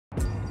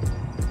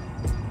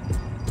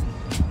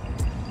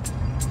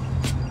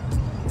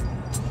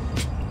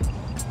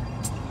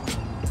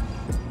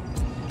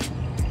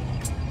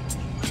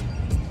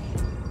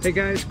Hey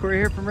guys, Corey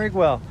here from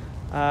Rigwell.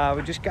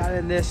 We just got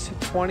in this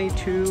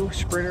 22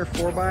 Sprinter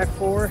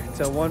 4x4. It's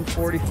a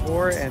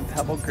 144 and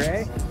Pebble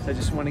Gray. So I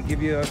just want to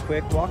give you a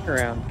quick walk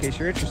around in case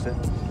you're interested.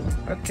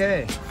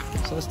 Okay,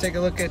 so let's take a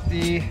look at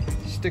the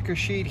sticker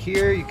sheet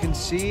here. You can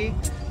see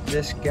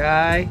this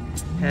guy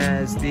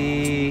has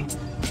the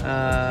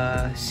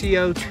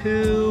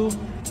CO2,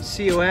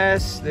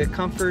 COS, the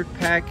comfort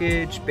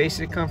package,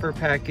 basic comfort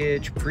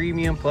package,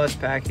 premium plus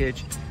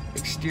package,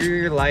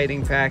 exterior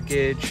lighting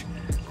package,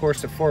 of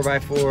course the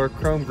 4x4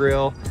 chrome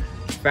grille,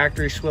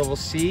 factory swivel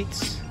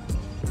seats,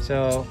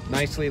 so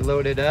nicely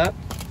loaded up.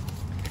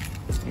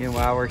 And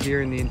while we're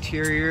here in the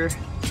interior,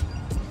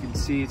 you can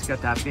see it's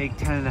got that big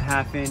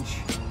 10.5-inch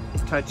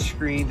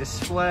touchscreen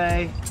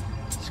display.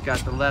 It's got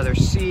the leather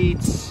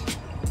seats,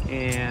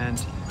 and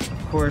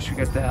of course we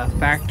got the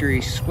factory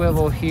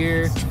swivel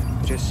here,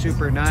 which is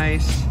super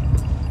nice.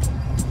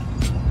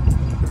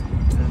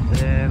 And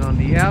then on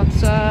the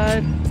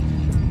outside,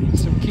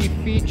 some key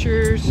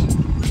features.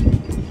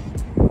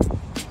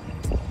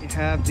 You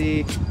have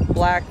the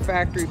black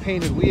factory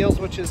painted wheels,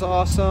 which is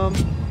awesome.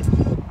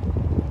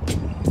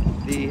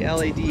 The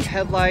LED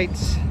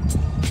headlights.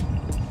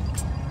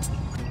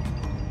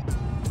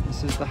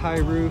 This is the high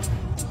roof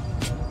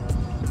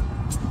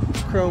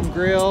chrome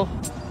grille.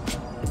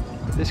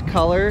 This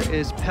color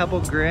is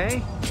Pebble Gray,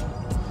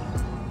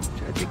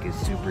 which I think is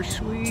super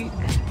sweet.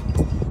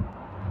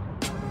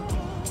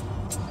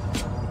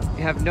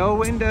 You have no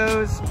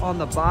windows on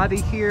the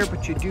body here,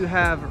 but you do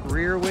have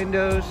rear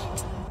windows,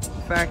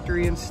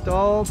 factory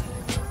installed.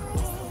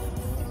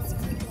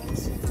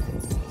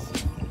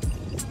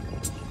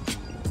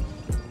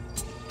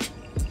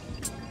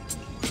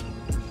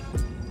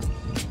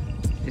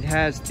 It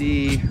has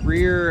the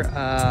rear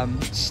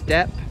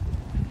step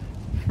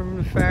from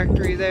the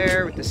factory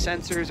there with the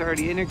sensors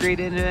already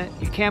integrated in it.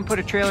 You can put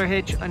a trailer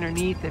hitch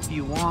underneath if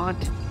you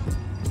want.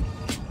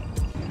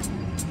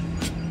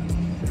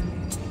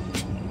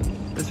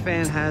 This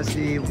van has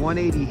the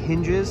 180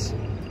 hinges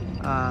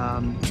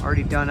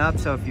already done up,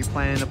 so if you're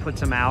planning to put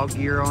some owl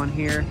gear on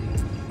here,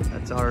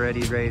 that's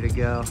already ready to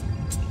go.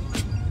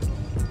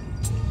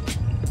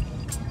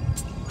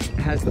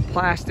 It has the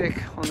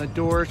plastic on the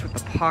doors with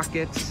the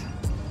pockets.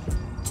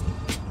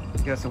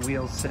 You got some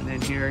wheels sitting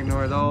in here,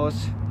 ignore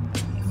those.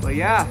 But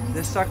yeah,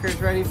 this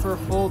sucker's ready for a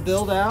full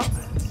build out.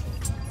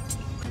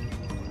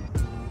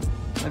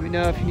 Let me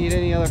know if you need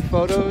any other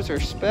photos or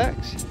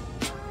specs.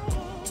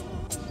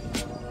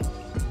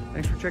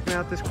 Thanks for checking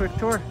out this quick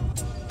tour.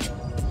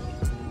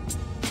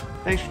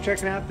 Thanks for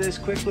checking out this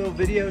quick little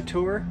video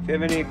tour. If you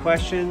have any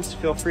questions,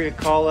 feel free to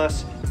call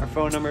us. Our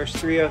phone number is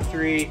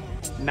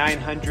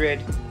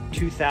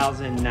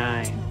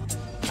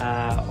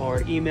 303-900-2009.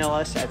 Or email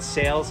us at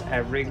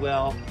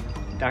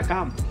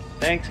sales@rigwell.com.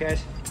 Thanks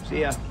guys,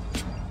 see ya.